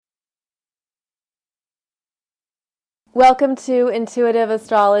Welcome to Intuitive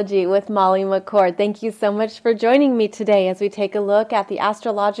Astrology with Molly McCord. Thank you so much for joining me today as we take a look at the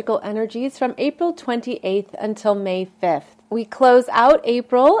astrological energies from April 28th until May 5th. We close out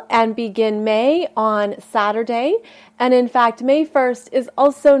April and begin May on Saturday. And in fact, May 1st is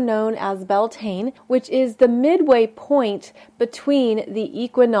also known as Beltane, which is the midway point between the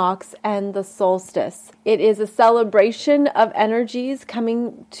equinox and the solstice. It is a celebration of energies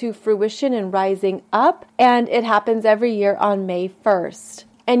coming to fruition and rising up, and it happens every year on May 1st.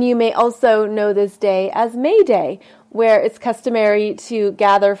 And you may also know this day as May Day, where it's customary to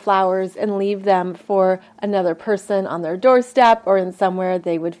gather flowers and leave them for another person on their doorstep or in somewhere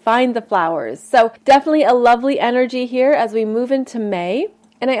they would find the flowers. So definitely a lovely energy here as we move into May.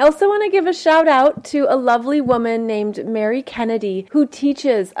 And I also want to give a shout out to a lovely woman named Mary Kennedy who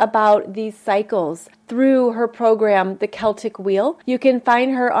teaches about these cycles through her program, The Celtic Wheel. You can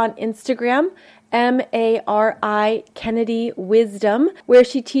find her on Instagram, Mary Kennedy Wisdom, where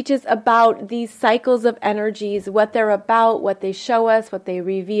she teaches about these cycles of energies, what they're about, what they show us, what they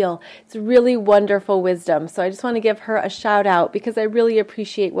reveal. It's really wonderful wisdom. So I just want to give her a shout out because I really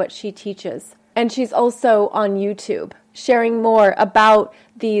appreciate what she teaches. And she's also on YouTube, sharing more about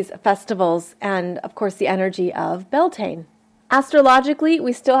these festivals and, of course, the energy of Beltane. Astrologically,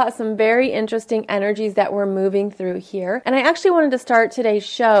 we still have some very interesting energies that we're moving through here. And I actually wanted to start today's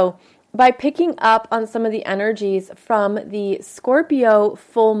show by picking up on some of the energies from the Scorpio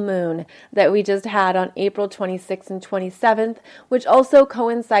full moon that we just had on April 26th and 27th, which also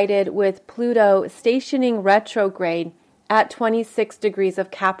coincided with Pluto stationing retrograde at 26 degrees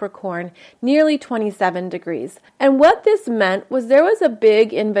of Capricorn, nearly 27 degrees. And what this meant was there was a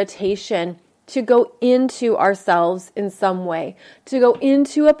big invitation to go into ourselves in some way, to go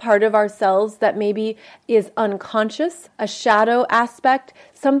into a part of ourselves that maybe is unconscious, a shadow aspect,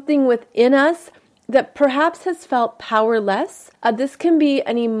 something within us that perhaps has felt powerless. This can be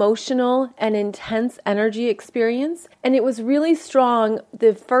an emotional and intense energy experience, and it was really strong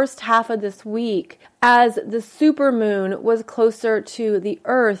the first half of this week as the supermoon was closer to the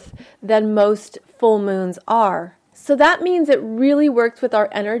earth than most full moons are. So that means it really works with our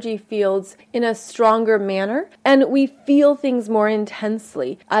energy fields in a stronger manner, and we feel things more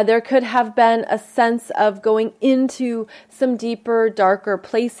intensely. There could have been a sense of going into some deeper, darker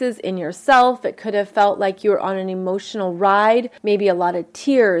places in yourself. It could have felt like you were on an emotional ride, maybe a lot of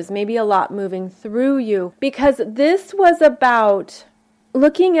tears, maybe a lot moving through you, because this was about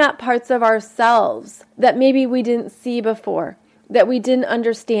looking at parts of ourselves that maybe we didn't see before, that we didn't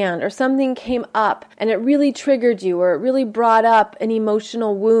understand, or something came up and it really triggered you, or it really brought up an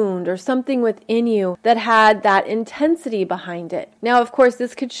emotional wound or something within you that had that intensity behind it. Now, of course,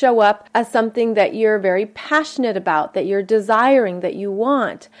 this could show up as something that you're very passionate about, that you're desiring, that you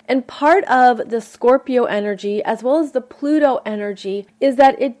want. And part of the Scorpio energy, as well as the Pluto energy, is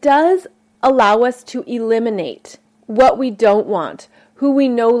that it does allow us to eliminate what we don't want, who we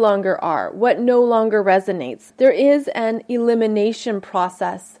no longer are, what no longer resonates. There is an elimination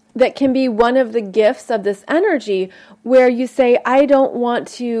process that can be one of the gifts of this energy where you say, I don't want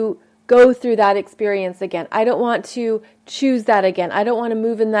to go through that experience again. I don't want to choose that again. I don't want to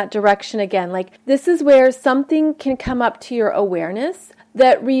move in that direction again. Like, this is where something can come up to your awareness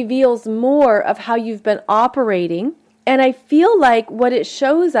that reveals more of how you've been operating. And I feel like what it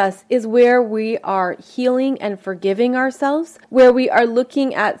shows us is where we are healing and forgiving ourselves, where we are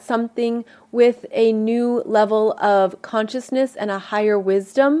looking at something with a new level of consciousness and a higher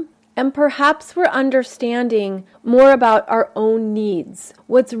wisdom. And perhaps we're understanding more about our own needs,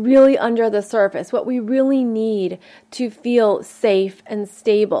 what's really under the surface, what we really need to feel safe and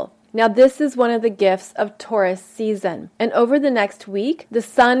stable. Now, this is one of the gifts of Taurus season. And over the next week, the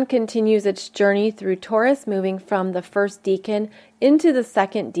sun continues its journey through Taurus, moving from the first decan into the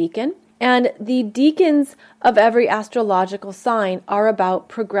second decan. And the decans of every astrological sign are about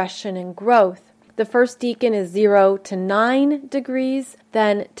progression and growth. The first decan is 0 to 9 degrees,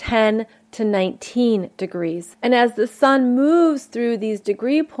 then 10 to 19 degrees. And as the sun moves through these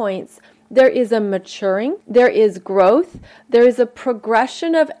degree points, there is a maturing, there is growth, there is a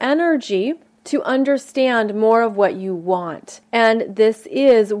progression of energy to understand more of what you want. And this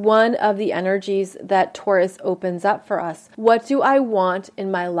is one of the energies that Taurus opens up for us. What do I want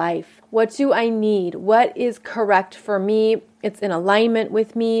in my life? What do I need? What is correct for me? It's in alignment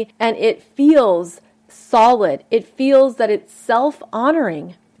with me, and it feels solid. It feels that it's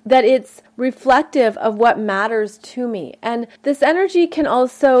self-honoring, that it's reflective of what matters to me. And this energy can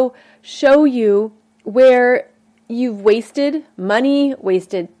also show you where you've wasted money,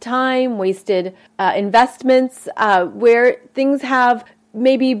 wasted time, wasted investments, where things have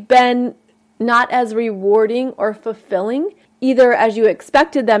maybe been not as rewarding or fulfilling, either as you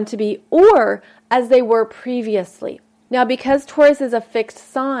expected them to be or as they were previously. Now, because Taurus is a fixed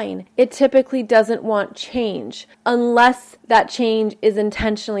sign, it typically doesn't want change unless that change is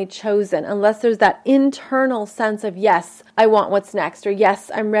intentionally chosen, unless there's that internal sense of, yes, I want what's next, or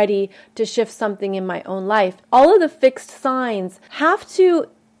yes, I'm ready to shift something in my own life. All of the fixed signs have to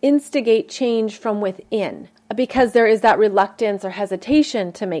instigate change from within, because there is that reluctance or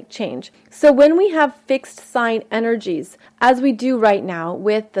hesitation to make change. So when we have fixed sign energies, as we do right now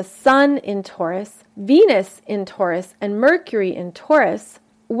with the Sun in Taurus, Venus in Taurus, and Mercury in Taurus,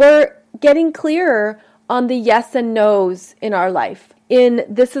 we're getting clearer on the yes and no's in our life. In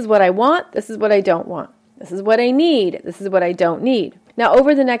this is what I want, this is what I don't want. This is what I need, this is what I don't need. Now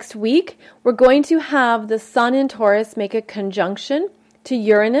over the next week, we're going to have the Sun in Taurus make a conjunction to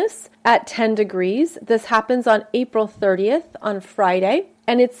Uranus at 10 degrees. This happens on April 30th on Friday,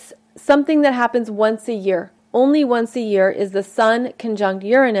 and it's something that happens once a year. Only once a year is the Sun conjunct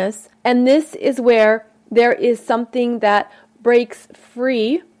Uranus, and this is where there is something that breaks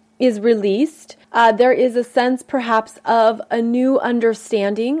free, is released. There is a sense perhaps of a new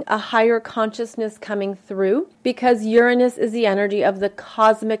understanding, a higher consciousness coming through, because Uranus is the energy of the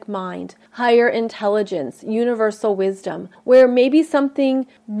cosmic mind, higher intelligence, universal wisdom, where maybe something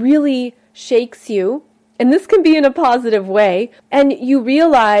really shakes you, and this can be in a positive way, and you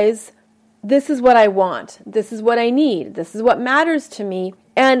realize, this is what I want, this is what I need, this is what matters to me,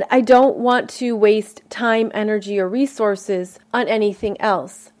 and I don't want to waste time, energy, or resources on anything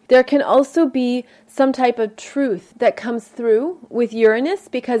else. There can also be some type of truth that comes through with Uranus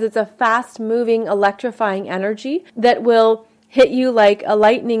because it's a fast-moving, electrifying energy that will hit you like a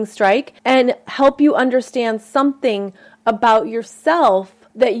lightning strike and help you understand something about yourself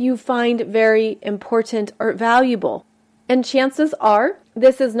that you find very important or valuable. And chances are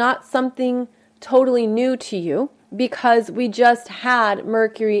this is not something totally new to you because we just had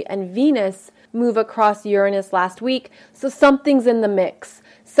Mercury and Venus move across Uranus last week, so something's in the mix.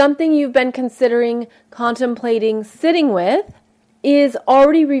 Something you've been considering, contemplating, sitting with is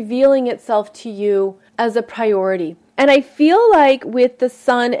already revealing itself to you as a priority. And I feel like with the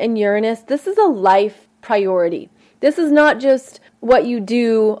Sun and Uranus, this is a life priority. This is not just what you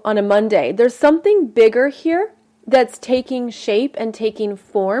do on a Monday. There's something bigger here that's taking shape and taking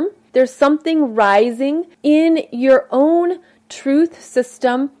form. There's something rising in your own truth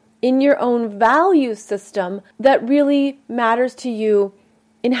system, in your own value system that really matters to you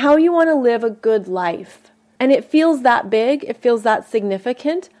in how you want to live a good life. And it feels that big, it feels that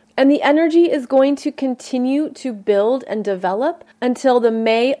significant, and the energy is going to continue to build and develop until the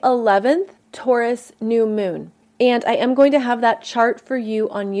May 11th Taurus new moon. And I am going to have that chart for you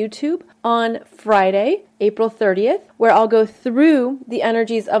on YouTube on Friday, April 30th, where I'll go through the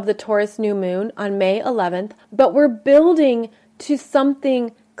energies of the Taurus new moon on May 11th, but we're building to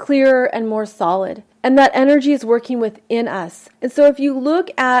something clearer and more solid. And that energy is working within us. And so if you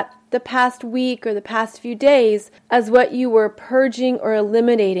look at the past week or the past few days as what you were purging or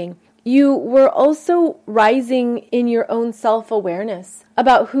eliminating, you were also rising in your own self-awareness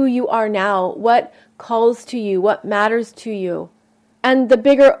about who you are now, what calls to you, what matters to you. And the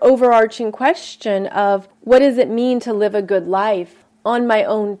bigger overarching question of what does it mean to live a good life on my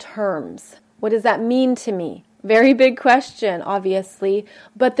own terms? What does that mean to me? Very big question, obviously,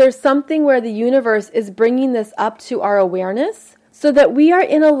 but there's something where the universe is bringing this up to our awareness so that we are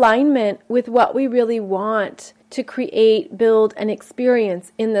in alignment with what we really want to create, build, and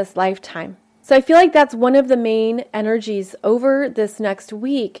experience in this lifetime. So I feel like that's one of the main energies over this next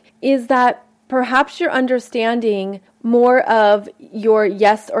week is that perhaps you're understanding more of your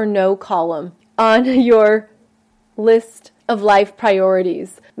yes or no column on your list of life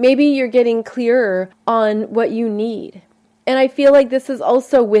priorities. Maybe you're getting clearer on what you need. And I feel like this is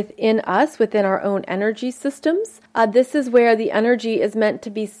also within us, within our own energy systems. This is where the energy is meant to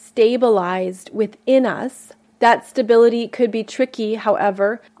be stabilized within us. That stability could be tricky,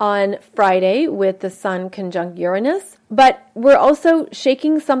 however, on Friday with the Sun conjunct Uranus. But we're also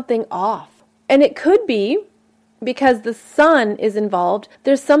shaking something off. And it could be because the Sun is involved.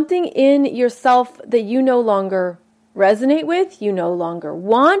 There's something in yourself that you no longer resonate with, you no longer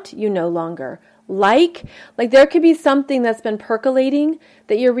want, you no longer like there could be something that's been percolating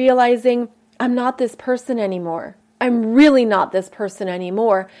that you're realizing, I'm not this person anymore. I'm really not this person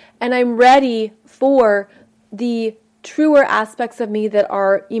anymore. And I'm ready for the truer aspects of me that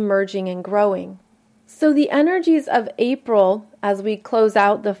are emerging and growing. So the energies of April, as we close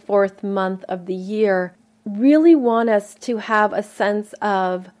out the 4th month of the year, really want us to have a sense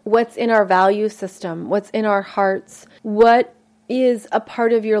of what's in our value system, what's in our hearts, what is a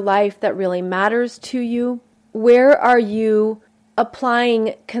part of your life that really matters to you? Where are you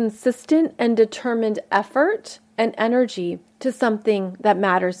applying consistent and determined effort and energy to something that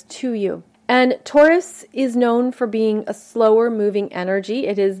matters to you? And Taurus is known for being a slower moving energy.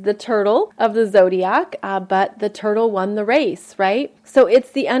 It is the turtle of the zodiac, but the turtle won the race, right? So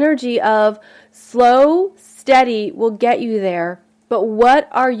it's the energy of slow, steady will get you there, but what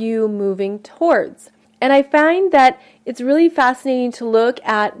are you moving towards? And I find that it's really fascinating to look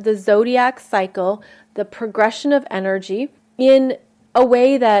at the zodiac cycle, the progression of energy, in a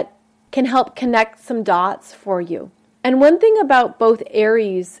way that can help connect some dots for you. And one thing about both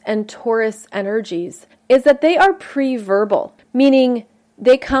Aries and Taurus energies is that they are pre-verbal, meaning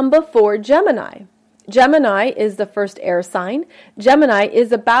they come before Gemini. Gemini is the first air sign. Gemini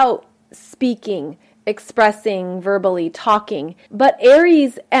is about speaking, expressing, verbally talking. But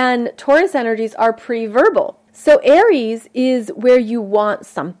Aries and Taurus energies are pre-verbal. So Aries is where you want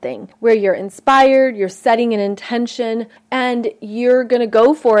something, where you're inspired, you're setting an intention, and you're going to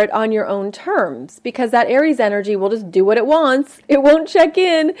go for it on your own terms, because that Aries energy will just do what it wants. It won't check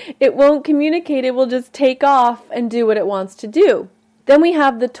in. It won't communicate. It will just take off and do what it wants to do. Then we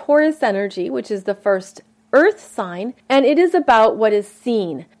have the Taurus energy, which is the first earth sign, and it is about what is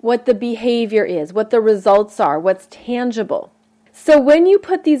seen, what the behavior is, what the results are, what's tangible. So when you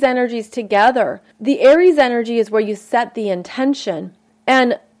put these energies together, the Aries energy is where you set the intention,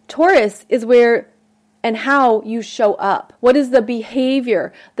 and Taurus is where and how you show up. What is the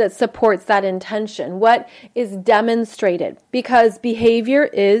behavior that supports that intention? What is demonstrated? Because behavior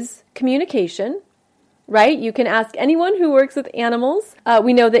is communication, right? You can ask anyone who works with animals.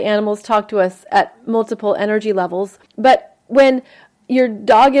 We know that animals talk to us at multiple energy levels, but when your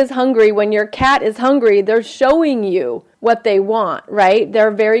dog is hungry, when your cat is hungry, they're showing you what they want, right?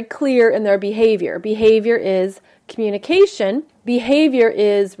 They're very clear in their behavior. Behavior is communication. Behavior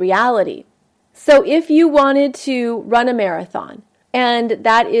is reality. So if you wanted to run a marathon, and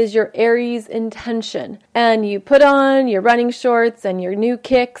that is your Aries intention, and you put on your running shorts and your new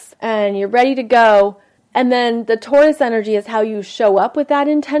kicks, and you're ready to go, and then the Taurus energy is how you show up with that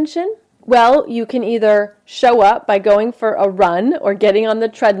intention. Well, you can either show up by going for a run or getting on the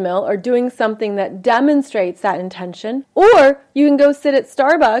treadmill or doing something that demonstrates that intention, or you can go sit at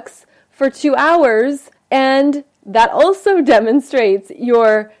Starbucks for 2 hours, and that also demonstrates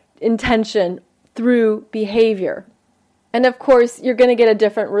your intention through behavior. And of course, you're going to get a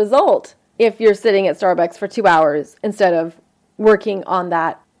different result if you're sitting at Starbucks for 2 hours instead of working on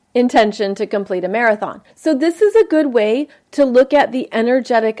that intention to complete a marathon. So this is a good way to look at the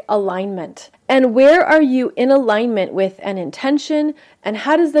energetic alignment. And where are you in alignment with an intention, and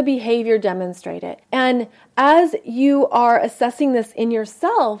how does the behavior demonstrate it? And as you are assessing this in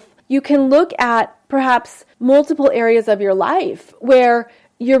yourself, you can look at perhaps multiple areas of your life where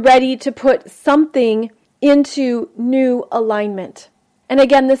you're ready to put something into new alignment. And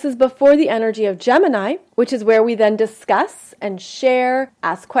again, this is before the energy of Gemini, which is where we then discuss and share,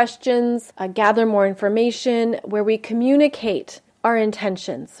 ask questions, gather more information, where we communicate our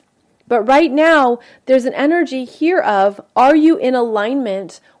intentions. But right now, there's an energy here of, are you in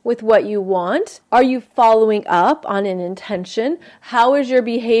alignment with what you want? Are you following up on an intention? How is your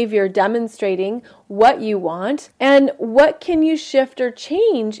behavior demonstrating what you want? And what can you shift or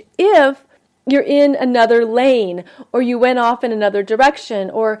change if you're in another lane, or you went off in another direction,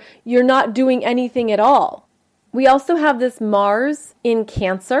 or you're not doing anything at all? We also have this Mars in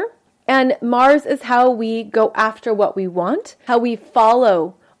Cancer, and Mars is how we go after what we want, how we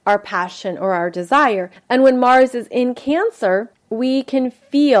follow our passion or our desire. And when Mars is in Cancer, we can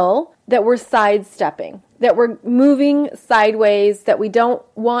feel that we're sidestepping, that we're moving sideways, that we don't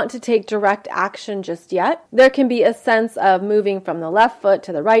want to take direct action just yet. There can be a sense of moving from the left foot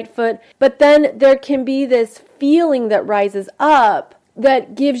to the right foot, but then there can be this feeling that rises up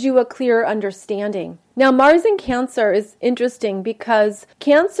that gives you a clearer understanding. Now, Mars in Cancer is interesting because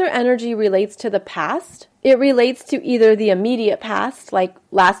Cancer energy relates to the past. It relates to either the immediate past, like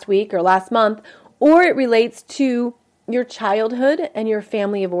last week or last month, or it relates to your childhood and your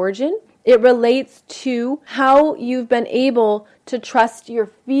family of origin. It relates to how you've been able to trust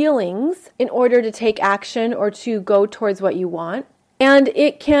your feelings in order to take action or to go towards what you want. And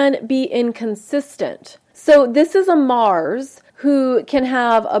it can be inconsistent. So this is a Mars who can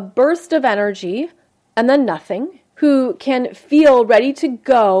have a burst of energy and then nothing, who can feel ready to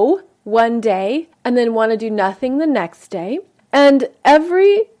go one day and then want to do nothing the next day. And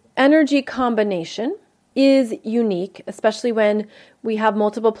every energy combination is unique, especially when we have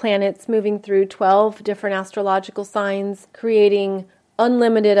multiple planets moving through 12 different astrological signs, creating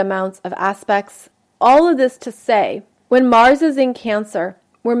unlimited amounts of aspects. All of this to say When Mars is in Cancer,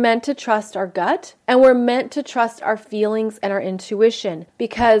 we're meant to trust our gut and we're meant to trust our feelings and our intuition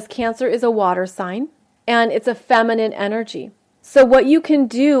because Cancer is a water sign and it's a feminine energy. So what you can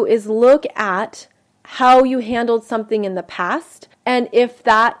do is look at how you handled something in the past and if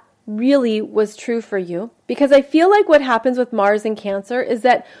that really was true for you. Because I feel like what happens with Mars in Cancer is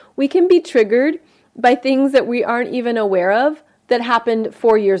that we can be triggered by things that we aren't even aware of that happened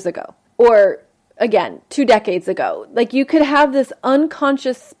 4 years ago or again, 2 decades ago. Like you could have this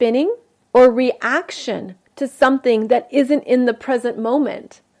unconscious spinning or reaction to something that isn't in the present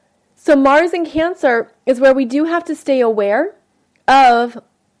moment. So Mars in Cancer is where we do have to stay aware of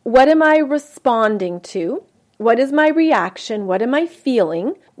what am I responding to? What is my reaction? What am I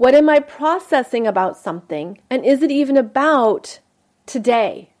feeling? What am I processing about something? And is it even about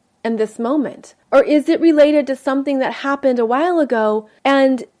today and this moment? Or is it related to something that happened a while ago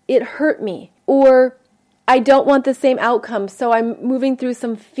and it hurt me? Or I don't want the same outcome, so I'm moving through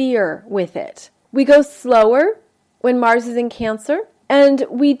some fear with it. We go slower when Mars is in Cancer, and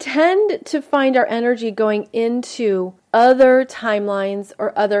we tend to find our energy going into other timelines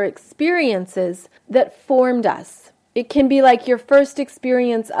or other experiences that formed us. It can be like your first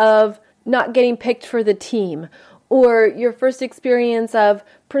experience of not getting picked for the team, or your first experience of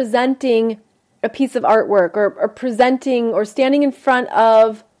presenting a piece of artwork, or presenting or standing in front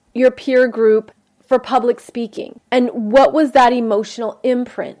of your peer group for public speaking. And what was that emotional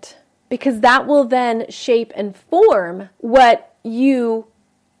imprint? Because that will then shape and form what you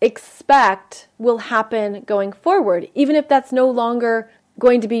expect will happen going forward, even if that's no longer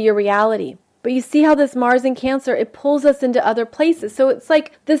going to be your reality. But you see how this Mars in Cancer, it pulls us into other places. So it's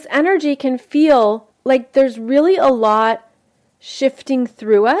like this energy can feel like there's really a lot shifting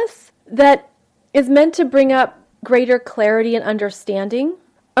through us that is meant to bring up greater clarity and understanding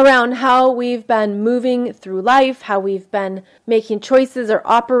around how we've been moving through life, how we've been making choices or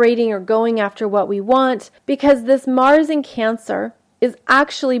operating or going after what we want, because this Mars in Cancer is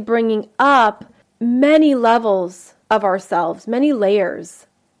actually bringing up many levels of ourselves, many layers.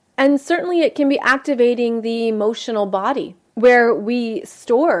 And certainly it can be activating the emotional body where we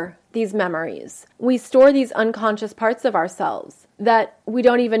store these memories. We store these unconscious parts of ourselves that we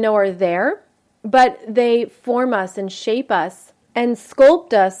don't even know are there, but they form us and shape us and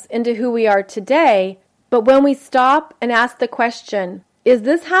sculpt us into who we are today. But when we stop and ask the question, is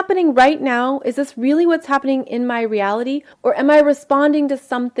this happening right now? Is this really what's happening in my reality? Or am I responding to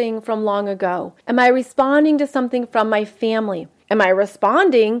something from long ago? Am I responding to something from my family? Am I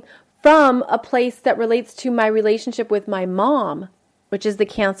responding from a place that relates to my relationship with my mom, which is the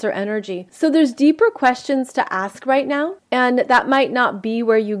Cancer energy? So there's deeper questions to ask right now, and that might not be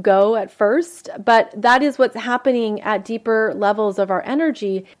where you go at first, but that is what's happening at deeper levels of our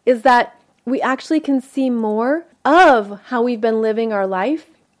energy, is that we actually can see more of how we've been living our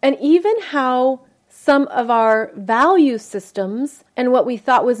life, and even how some of our value systems and what we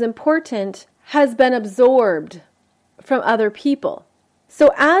thought was important has been absorbed from other people.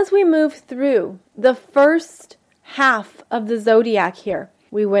 So as we move through the first half of the zodiac here,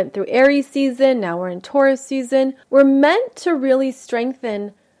 we went through Aries season, now we're in Taurus season. We're meant to really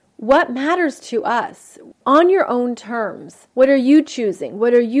strengthen what matters to us on your own terms. What are you choosing?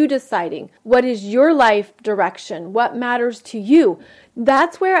 What are you deciding? What is your life direction? What matters to you?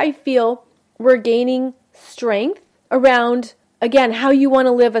 That's where I feel we're gaining strength around, again, how you want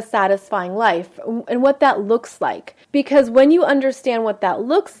to live a satisfying life and what that looks like. Because when you understand what that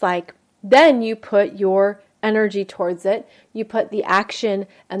looks like, then you put your energy towards it. You put the action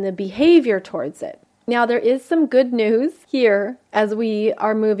and the behavior towards it. Now, there is some good news here as we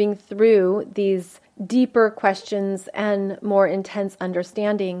are moving through these deeper questions and more intense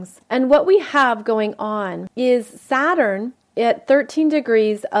understandings. And what we have going on is Saturn at 13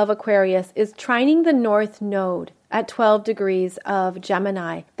 degrees of Aquarius is trining the North Node at 12 degrees of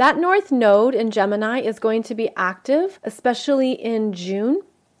Gemini. That North Node in Gemini is going to be active, especially in June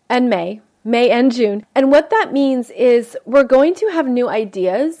and May and June. And what that means is we're going to have new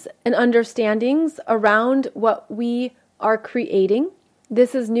ideas and understandings around what we are creating.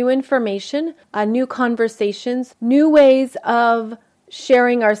 This is new information, new conversations, new ways of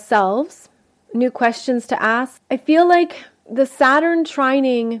sharing ourselves, new questions to ask. I feel like the Saturn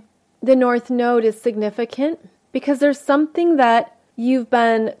trining the North Node is significant because there's something that you've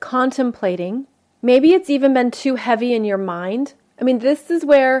been contemplating. Maybe it's even been too heavy in your mind. I mean, this is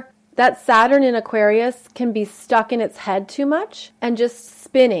where that Saturn in Aquarius can be stuck in its head too much and just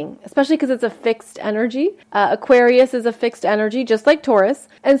spinning, especially because it's a fixed energy. Aquarius is a fixed energy, just like Taurus.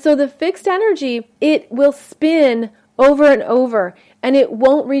 And so the fixed energy, it will spin over and over, and it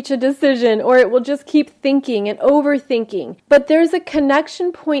won't reach a decision, or it will just keep thinking and overthinking. But there's a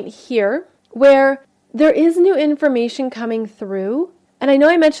connection point here where there is new information coming through. And I know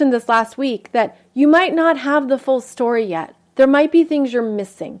I mentioned this last week, that you might not have the full story yet. There might be things you're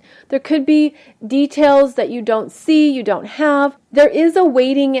missing. There could be details that you don't see, you don't have. There is a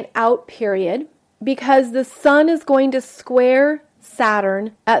waiting it out period because the sun is going to square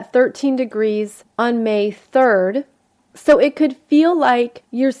Saturn at 13 degrees on May 3rd. So it could feel like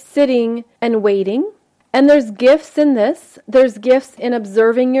you're sitting and waiting. And there's gifts in this. There's gifts in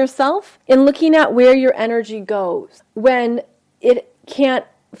observing yourself, in looking at where your energy goes when it can't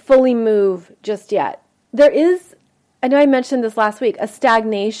fully move just yet. There is, I know I mentioned this last week, a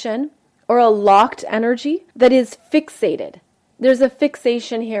stagnation or a locked energy that is fixated. There's a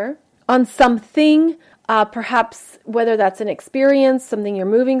fixation here on something, perhaps whether that's an experience, something you're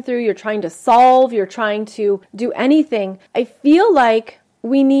moving through, you're trying to solve, you're trying to do anything. I feel like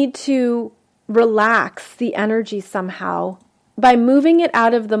we need to relax the energy somehow by moving it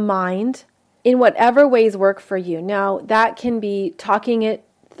out of the mind in whatever ways work for you. Now, that can be talking it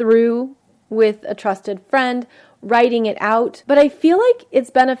through with a trusted friend, writing it out, but I feel like it's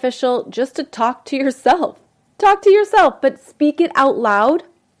beneficial just to talk to yourself. Talk to yourself, but speak it out loud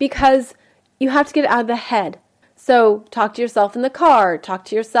because you have to get it out of the head. So talk to yourself in the car, talk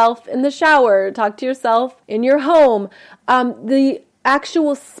to yourself in the shower, talk to yourself in your home. The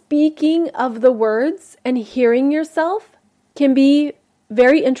actual speaking of the words and hearing yourself can be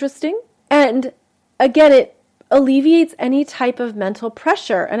very interesting. And again, it alleviates any type of mental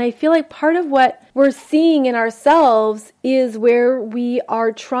pressure. And I feel like part of what we're seeing in ourselves is where we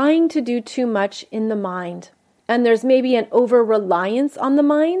are trying to do too much in the mind. And there's maybe an over-reliance on the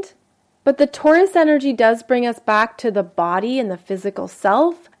mind. But the Taurus energy does bring us back to the body and the physical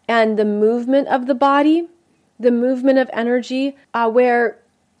self and the movement of the body, the movement of energy, where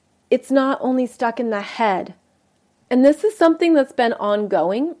it's not only stuck in the head. And this is something that's been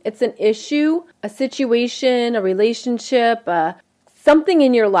ongoing. It's an issue, a situation, a relationship, something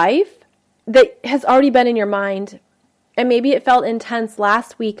in your life that has already been in your mind. And maybe it felt intense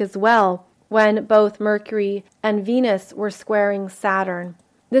last week as well when both Mercury and Venus were squaring Saturn.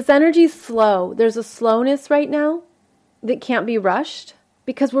 This energy is slow. There's a slowness right now that can't be rushed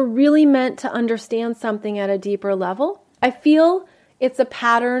because we're really meant to understand something at a deeper level. I feel it's a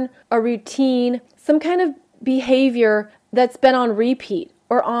pattern, a routine, some kind of behavior that's been on repeat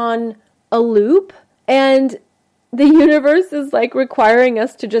or on a loop. And the universe is like requiring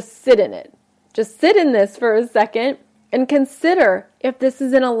us to just sit in it. Just sit in this for a second and consider if this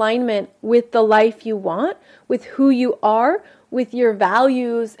is in alignment with the life you want, with who you are, with your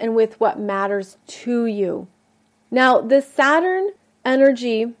values, and with what matters to you. Now, the Saturn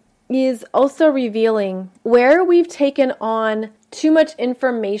energy is also revealing where we've taken on too much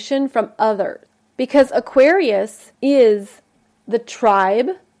information from others. Because Aquarius is the tribe,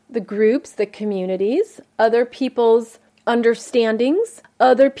 the groups, the communities, other people's understandings,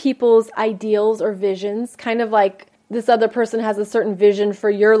 other people's ideals or visions, kind of like this other person has a certain vision for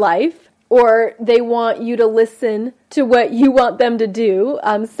your life, or they want you to listen to what you want them to do.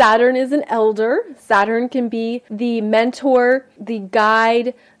 Saturn is an elder. Saturn can be the mentor, the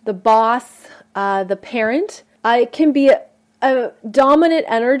guide, the boss, the parent. It can be a dominant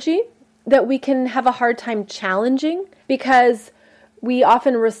energy that we can have a hard time challenging because we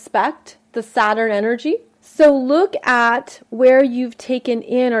often respect the Saturn energy. So look at where you've taken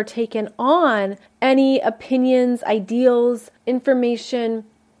in or taken on any opinions, ideals, information,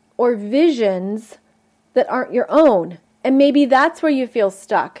 or visions that aren't your own. And maybe that's where you feel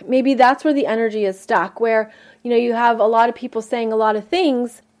stuck. Maybe that's where the energy is stuck, where you have a lot of people saying a lot of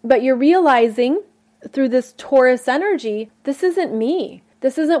things, but you're realizing through this Taurus energy, this isn't me.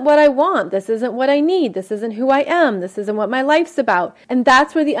 This isn't what I want. This isn't what I need. This isn't who I am. This isn't what my life's about. And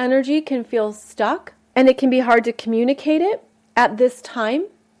that's where the energy can feel stuck, and it can be hard to communicate it at this time,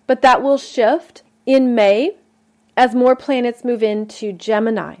 but that will shift in May as more planets move into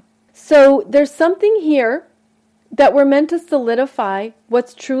Gemini. So there's something here that we're meant to solidify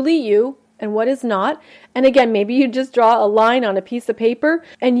what's truly you and what is not. And again, maybe you just draw a line on a piece of paper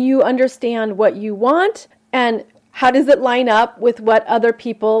and you understand what you want and how does it line up with what other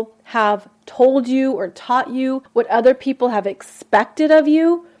people have told you or taught you, what other people have expected of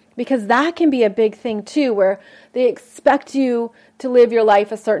you, Because that can be a big thing too, where they expect you to live your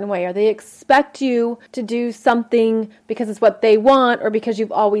life a certain way, or they expect you to do something because it's what they want or because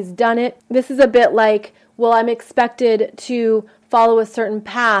you've always done it. This is a bit like, well, I'm expected to follow a certain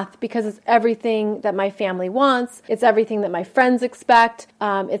path because it's everything that my family wants. It's everything that my friends expect.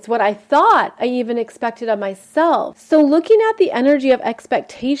 It's what I thought I even expected of myself. So looking at the energy of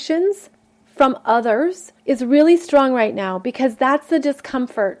expectations from others is really strong right now, because that's the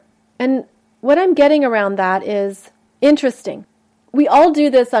discomfort. And what I'm getting around that is interesting. We all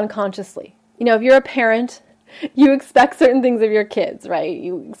do this unconsciously. If you're a parent, you expect certain things of your kids, right?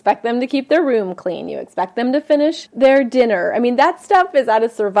 You expect them to keep their room clean. You expect them to finish their dinner. I mean, that stuff is out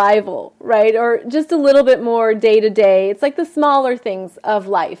of survival, right? Or just a little bit more day to day. It's like the smaller things of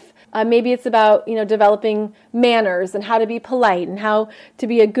life. Maybe it's about, developing manners and how to be polite and how to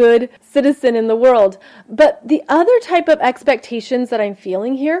be a good citizen in the world. But the other type of expectations that I'm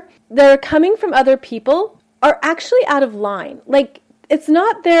feeling here that are coming from other people are actually out of line. Like, it's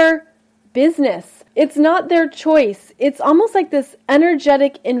not their business. It's not their choice. It's almost like this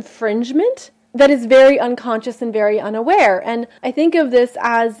energetic infringement that is very unconscious and very unaware. And I think of this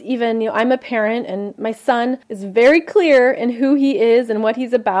as even, I'm a parent and my son is very clear in who he is and what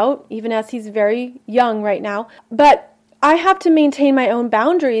he's about, even as he's very young right now. But I have to maintain my own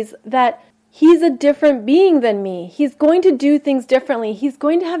boundaries that he's a different being than me. He's going to do things differently. He's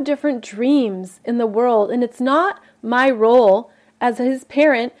going to have different dreams in the world. And it's not my role as his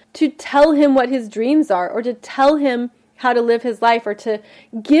parent to tell him what his dreams are or to tell him how to live his life or to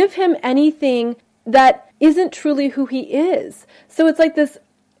give him anything that isn't truly who he is. So it's like this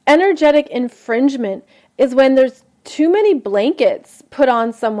energetic infringement is when there's too many blankets put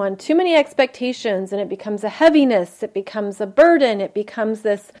on someone, too many expectations, and it becomes a heaviness, it becomes a burden, it becomes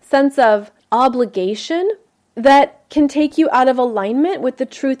this sense of obligation that can take you out of alignment with the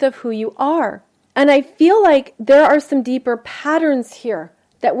truth of who you are. And I feel like there are some deeper patterns here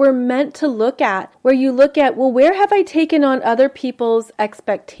that we're meant to look at, where you look at, well, where have I taken on other people's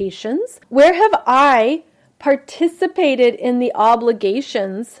expectations? Where have I participated in the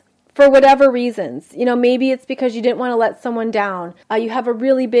obligations for whatever reasons? Maybe it's because you didn't want to let someone down. You have a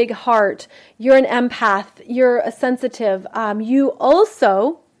really big heart. You're an empath. You're a sensitive. You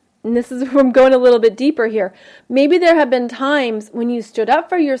also, and this is where I'm going a little bit deeper here, maybe there have been times when you stood up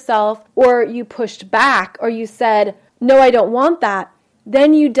for yourself or you pushed back or you said, no, I don't want that.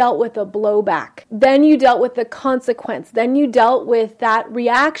 Then you dealt with a blowback. Then you dealt with the consequence. Then you dealt with that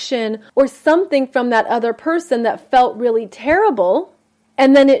reaction or something from that other person that felt really terrible.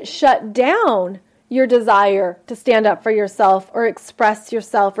 And then it shut down your desire to stand up for yourself or express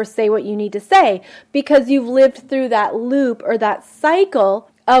yourself or say what you need to say, because you've lived through that loop or that cycle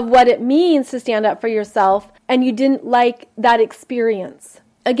of what it means to stand up for yourself, and you didn't like that experience.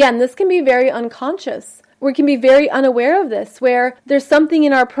 Again, this can be very unconscious. We can be very unaware of this, where there's something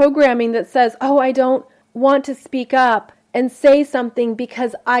in our programming that says, oh, I don't want to speak up and say something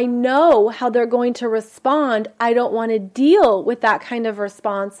because I know how they're going to respond. I don't want to deal with that kind of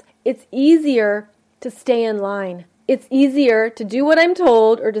response. It's easier to stay in line. It's easier to do what I'm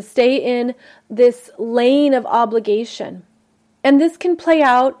told or to stay in this lane of obligation. And this can play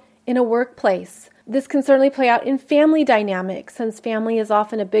out in a workplace. This can certainly play out in family dynamics, since family is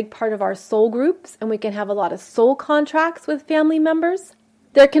often a big part of our soul groups, and we can have a lot of soul contracts with family members.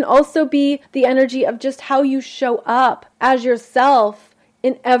 There can also be the energy of just how you show up as yourself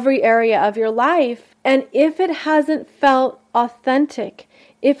in every area of your life. And if it hasn't felt authentic,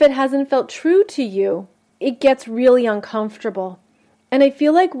 if it hasn't felt true to you, it gets really uncomfortable. And I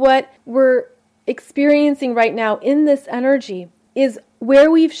feel like what we're experiencing right now in this energy is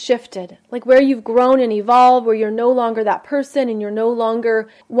where we've shifted, like where you've grown and evolved, where you're no longer that person and you're no longer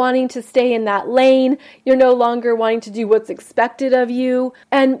wanting to stay in that lane. You're no longer wanting to do what's expected of you.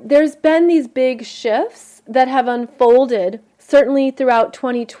 And there's been these big shifts that have unfolded, certainly throughout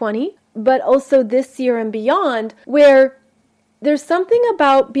 2020, but also this year and beyond, where there's something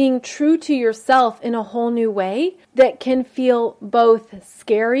about being true to yourself in a whole new way that can feel both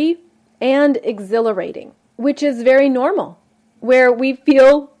scary and exhilarating, which is very normal, where we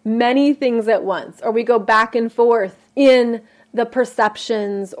feel many things at once, or we go back and forth in the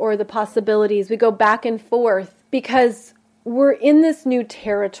perceptions or the possibilities. We go back and forth because we're in this new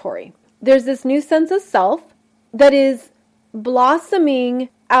territory. There's this new sense of self that is blossoming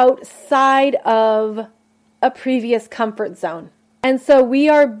outside of a previous comfort zone. And so we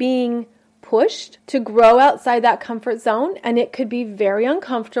are being pushed to grow outside that comfort zone, and it could be very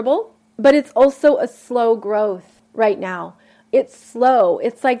uncomfortable, but it's also a slow growth right now. it's slow.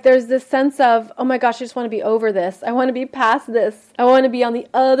 It's like there's this sense of, oh my gosh, I just want to be over this. I want to be past this. I want to be on the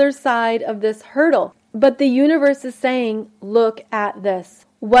other side of this hurdle. But the universe is saying, look at this.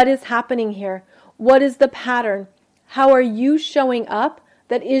 What is happening here? What is the pattern? How are you showing up?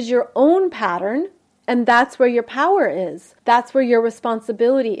 That is your own pattern. And that's where your power is. That's where your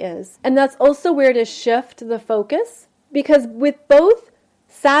responsibility is. And that's also where to shift the focus. Because with both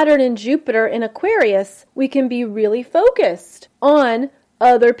Saturn and Jupiter in Aquarius, we can be really focused on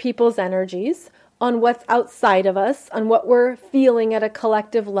other people's energies, on what's outside of us, on what we're feeling at a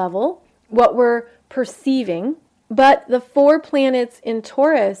collective level, what we're perceiving. But the 4 planets in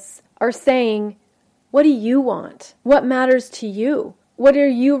Taurus are saying, what do you want? What matters to you? What are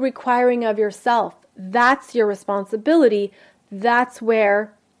you requiring of yourself? That's your responsibility. That's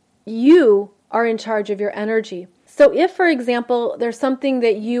where you are in charge of your energy. So if, for example, there's something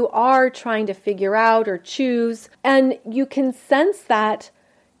that you are trying to figure out or choose, and you can sense that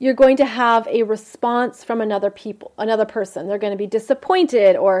you're going to have a response from another person. They're going to be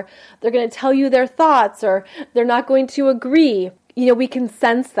disappointed, or they're going to tell you their thoughts, or they're not going to agree. We can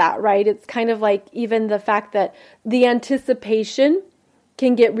sense that, right? It's kind of like even the fact that the anticipation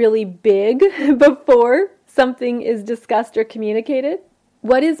can get really big before something is discussed or communicated.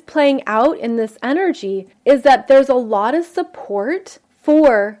 What is playing out in this energy is that there's a lot of support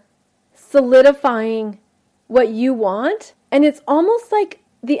for solidifying what you want. And it's almost like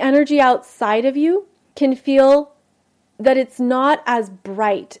the energy outside of you can feel that it's not as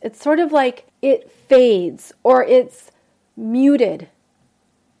bright. It's sort of like it fades, or it's muted,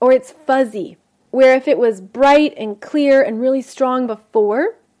 or it's fuzzy. Where if it was bright and clear and really strong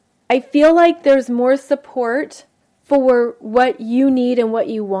before, I feel like there's more support for what you need and what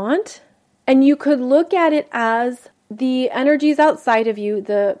you want. And you could look at it as the energies outside of you,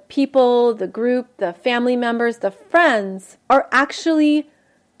 the people, the group, the family members, the friends, are actually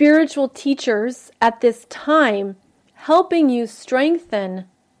spiritual teachers at this time, helping you strengthen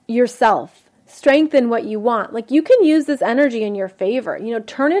yourself. Strengthen what you want. Like, you can use this energy in your favor.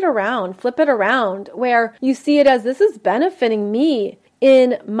 Turn it around, flip it around, where you see it as, this is benefiting me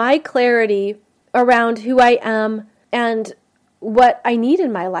in my clarity around who I am and what I need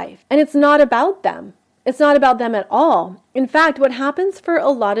in my life. And it's not about them. It's not about them at all. In fact, what happens for a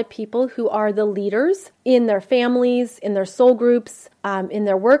lot of people who are the leaders in their families, in their soul groups, in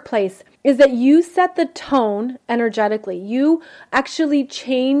their workplace, is that you set the tone energetically. You actually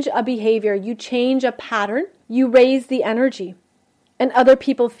change a behavior. You change a pattern. You raise the energy. And other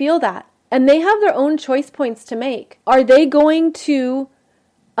people feel that. And they have their own choice points to make. Are they going to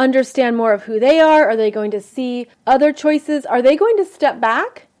understand more of who they are? Are they going to see other choices? Are they going to step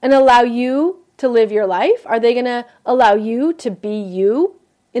back and allow you to live your life? Are they going to allow you to be you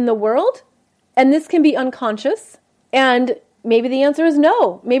in the world? And this can be unconscious. And maybe the answer is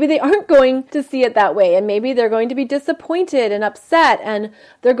no. Maybe they aren't going to see it that way. And maybe they're going to be disappointed and upset. And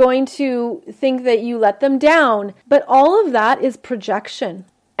they're going to think that you let them down. But all of that is projection.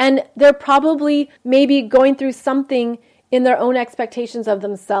 And they're probably maybe going through something in their own expectations of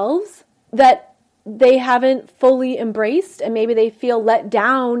themselves that they haven't fully embraced, and maybe they feel let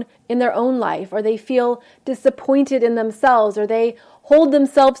down in their own life, or they feel disappointed in themselves, or they hold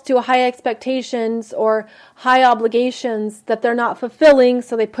themselves to high expectations or high obligations that they're not fulfilling,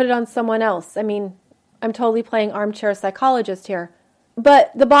 so they put it on someone else. I mean, I'm totally playing armchair psychologist here.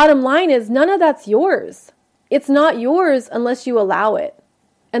 But the bottom line is, none of that's yours. It's not yours unless you allow it.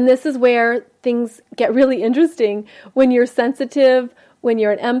 And this is where things get really interesting when you're sensitive, when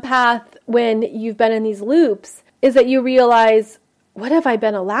you're an empath, when you've been in these loops, is that you realize, what have I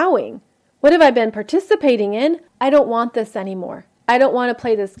been allowing? What have I been participating in? I don't want this anymore. I don't want to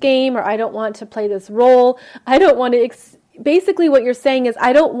play this game, or I don't want to play this role. I don't want to, basically what you're saying is,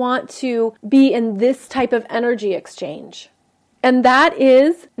 I don't want to be in this type of energy exchange. And that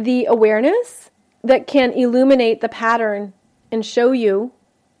is the awareness that can illuminate the pattern and show you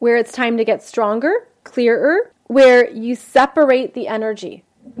where it's time to get stronger, clearer, where you separate the energy.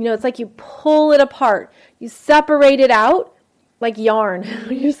 It's like you pull it apart. You separate it out like yarn.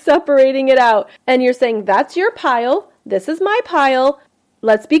 You're separating it out. And you're saying, that's your pile. This is my pile.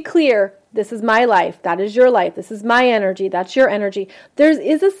 Let's be clear. This is my life. That is your life. This is my energy. That's your energy. There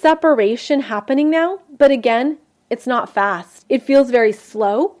is a separation happening now. But again, it's not fast. It feels very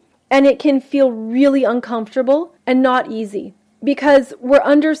slow. And it can feel really uncomfortable and not easy. Because we're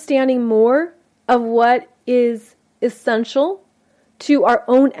understanding more of what is essential to our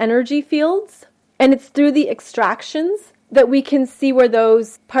own energy fields. And it's through the extractions that we can see where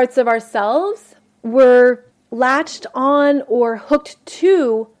those parts of ourselves were latched on or hooked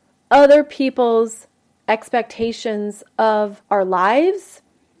to other people's expectations of our lives,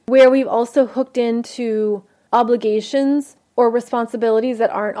 where we've also hooked into obligations or responsibilities that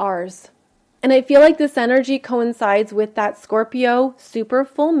aren't ours. And I feel like this energy coincides with that Scorpio super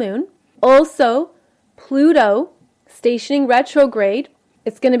full moon. Also, Pluto stationing retrograde.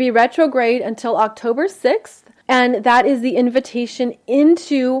 It's going to be retrograde until October 6th. And that is the invitation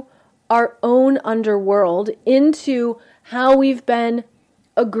into our own underworld, into how we've been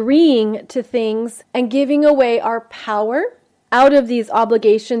agreeing to things and giving away our power out of these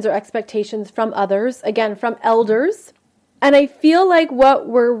obligations or expectations from others, again, from elders. And I feel like what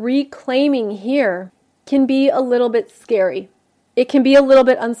we're reclaiming here can be a little bit scary. It can be a little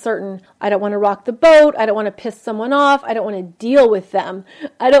bit uncertain. I don't want to rock the boat. I don't want to piss someone off. I don't want to deal with them.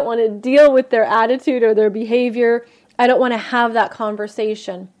 I don't want to deal with their attitude or their behavior. I don't want to have that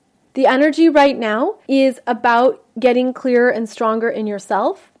conversation. The energy right now is about getting clearer and stronger in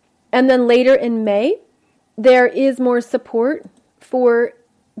yourself. And then later in May, there is more support for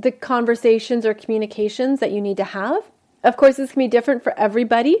the conversations or communications that you need to have. Of course, this can be different for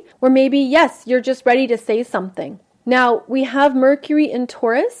everybody, where maybe, yes, you're just ready to say something. Now, we have Mercury in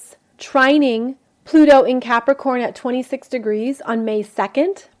Taurus trining Pluto in Capricorn at 26 degrees on May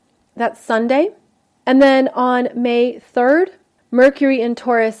 2nd. That's Sunday. And then on May 3rd, Mercury in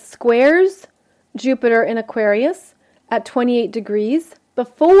Taurus squares Jupiter in Aquarius at 28 degrees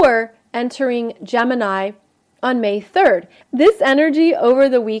before entering Gemini on May 3rd. This energy over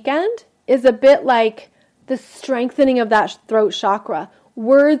the weekend is a bit like the strengthening of that throat chakra.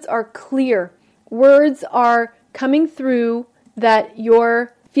 Words are clear. Words are coming through that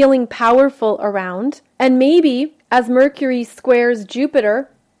you're feeling powerful around. And maybe as Mercury squares Jupiter,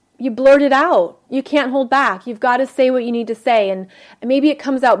 you blurt it out. You can't hold back. You've got to say what you need to say. And maybe it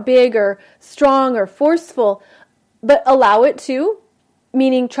comes out big or strong or forceful, but allow it to,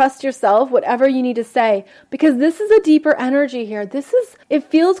 meaning trust yourself, whatever you need to say, because this is a deeper energy here. It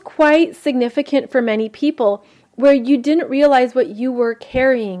feels quite significant for many people, where you didn't realize what you were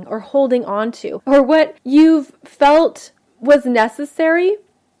carrying or holding on to, or what you've felt was necessary.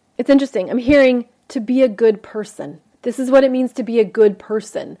 It's interesting. I'm hearing to be a good person. This is what it means to be a good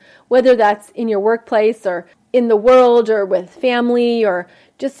person, whether that's in your workplace or in the world or with family or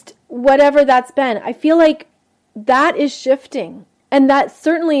just whatever that's been. I feel like that is shifting. And that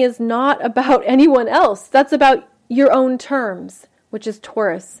certainly is not about anyone else. That's about your own terms, which is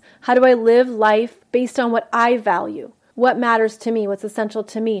Taurus. How do I live life based on what I value? What matters to me? What's essential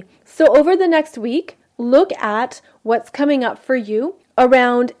to me? So over the next week, look at what's coming up for you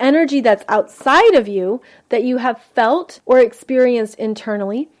around energy that's outside of you that you have felt or experienced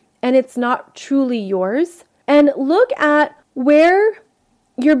internally, and it's not truly yours. And look at where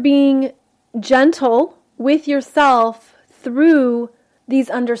you're being gentle with yourself through these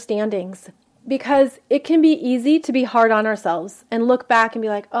understandings, because it can be easy to be hard on ourselves and look back and be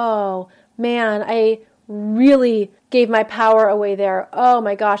like, oh man, I really gave my power away there. Oh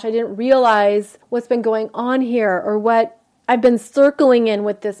my gosh, I didn't realize what's been going on here or what I've been circling in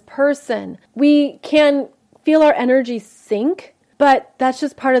with this person. We can feel our energy sink, but that's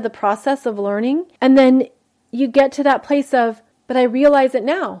just part of the process of learning. And then you get to that place of, but I realize it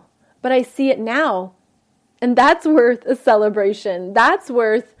now, but I see it now. And that's worth a celebration. That's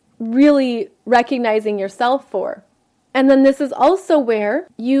worth really recognizing yourself for. And then this is also where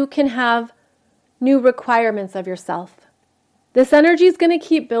you can have new requirements of yourself. This energy is going to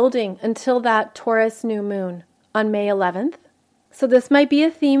keep building until that Taurus new moon on May 11th. So this might be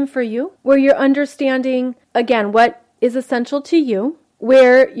a theme for you where you're understanding, again, what is essential to you,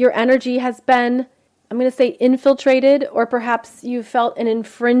 where your energy has been, I'm going to say, infiltrated, or perhaps you felt an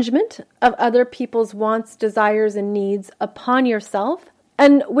infringement of other people's wants, desires, and needs upon yourself,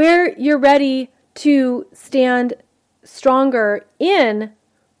 and where you're ready to stand stronger in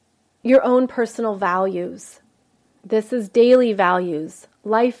your own personal values. This is daily values,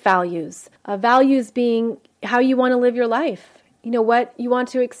 life values, values being how you want to live your life, what you want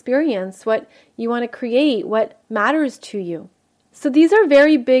to experience, what you want to create, what matters to you. So these are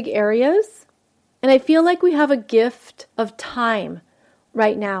very big areas. And I feel like we have a gift of time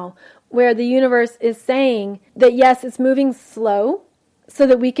right now where the universe is saying that, yes, it's moving slow so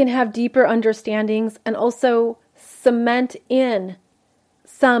that we can have deeper understandings and also cement in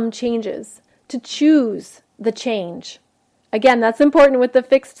some changes, to choose the change. Again, that's important with the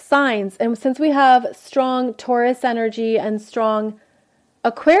fixed signs. And since we have strong Taurus energy and strong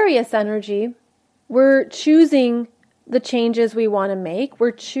Aquarius energy, we're choosing the changes we want to make.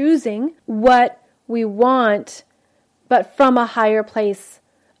 We're choosing what we want, but from a higher place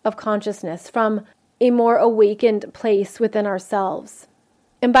of consciousness, from a more awakened place within ourselves.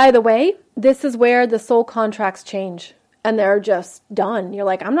 And by the way, this is where the soul contracts change. And they're just done. You're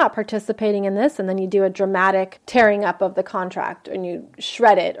like, I'm not participating in this. And then you do a dramatic tearing up of the contract and you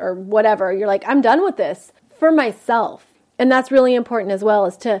shred it or whatever. You're like, I'm done with this for myself. And that's really important as well,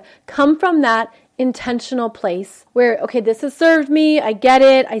 is to come from that intentional place where, okay, this has served me. I get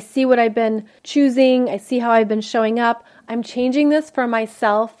it. I see what I've been choosing. I see how I've been showing up. I'm changing this for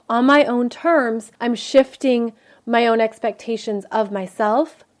myself on my own terms. I'm shifting my own expectations of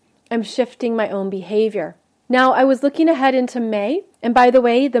myself. I'm shifting my own behavior. Now, I was looking ahead into May, and by the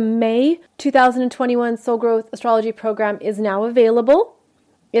way, the May 2021 Soul Growth Astrology Program is now available.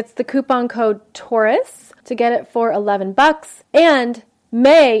 It's the coupon code Taurus to get it for $11, and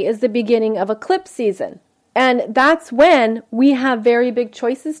May is the beginning of eclipse season. And that's when we have very big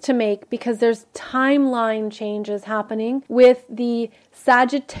choices to make because there's timeline changes happening with the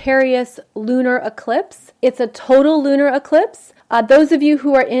Sagittarius lunar eclipse. It's a total lunar eclipse. Those of you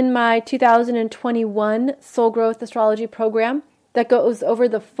who are in my 2021 Soul Growth Astrology program that goes over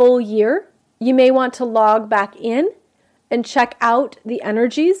the full year, you may want to log back in and check out the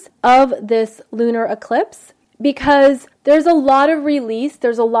energies of this lunar eclipse because there's a lot of release.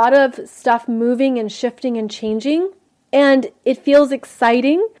 There's a lot of stuff moving and shifting and changing, and it feels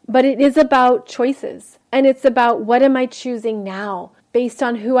exciting, but it is about choices. And it's about what am I choosing now based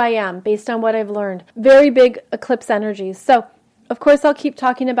on who I am, based on what I've learned. Very big eclipse energies. So of course, I'll keep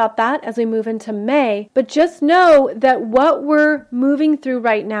talking about that as we move into May, but just know that what we're moving through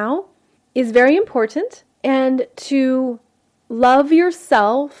right now is very important, and to love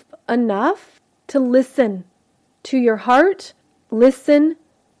yourself enough to listen to your heart, listen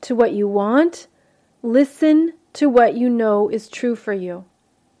to what you want, listen to what you know is true for you.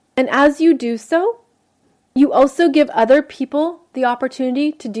 And as you do so, you also give other people the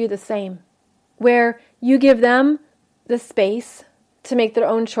opportunity to do the same, where you give them the space to make their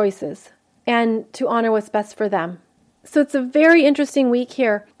own choices and to honor what's best for them. So it's a very interesting week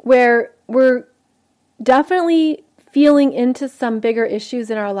here where we're definitely feeling into some bigger issues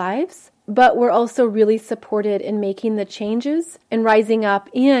in our lives, but we're also really supported in making the changes and rising up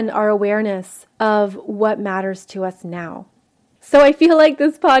in our awareness of what matters to us now. So I feel like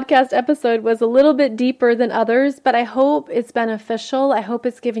this podcast episode was a little bit deeper than others, but I hope it's beneficial. I hope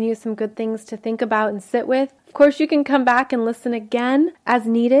it's given you some good things to think about and sit with. Of course, you can come back and listen again as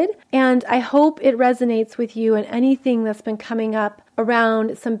needed, and I hope it resonates with you and anything that's been coming up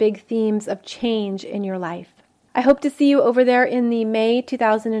around some big themes of change in your life. I hope to see you over there in the May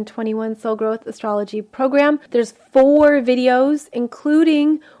 2021 Soul Growth Astrology program. There's 4 videos,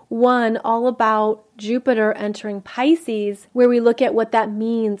 including one all about Jupiter entering Pisces, where we look at what that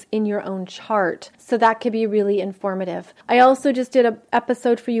means in your own chart. So that could be really informative. I also just did an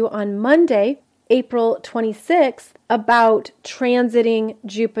episode for you on Monday, April 26th, about transiting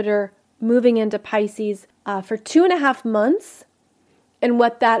Jupiter moving into Pisces for 2.5 months. And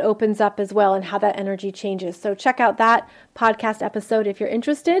what that opens up as well and how that energy changes. So check out that podcast episode if you're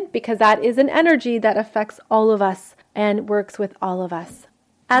interested, because that is an energy that affects all of us and works with all of us.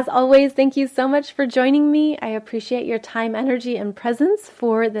 As always, thank you so much for joining me. I appreciate your time, energy, and presence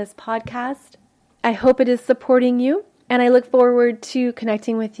for this podcast. I hope it is supporting you, and I look forward to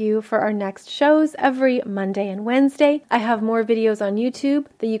connecting with you for our next shows every Monday and Wednesday. I have more videos on YouTube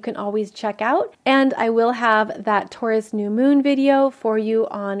that you can always check out, and I will have that Taurus new moon video for you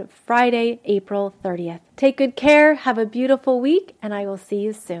on Friday, April 30th. Take good care, have a beautiful week, and I will see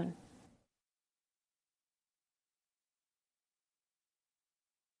you soon.